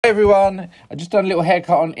Hey everyone, I just done a little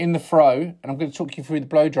haircut on InTheFrow and I'm going to talk you through the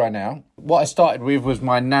blow dry now. What I started with was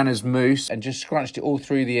my Nana's mousse and just scrunched it all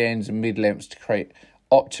through the ends and mid-lengths to create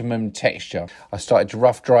optimum texture. I started to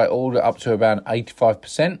rough dry it all up to about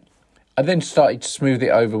 85%. I then started to smooth it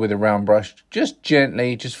over with a round brush, just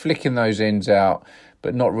gently, just flicking those ends out,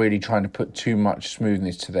 but not really trying to put too much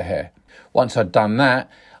smoothness to the hair. Once I'd done that,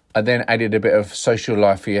 I then added a bit of social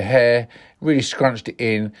life for your hair, really scrunched it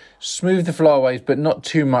in, smoothed the flyaways, but not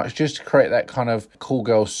too much, just to create that kind of cool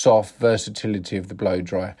girl soft versatility of the blow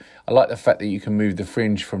dry. I like the fact that you can move the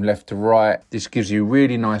fringe from left to right. This gives you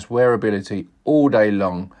really nice wearability all day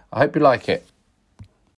long. I hope you like it.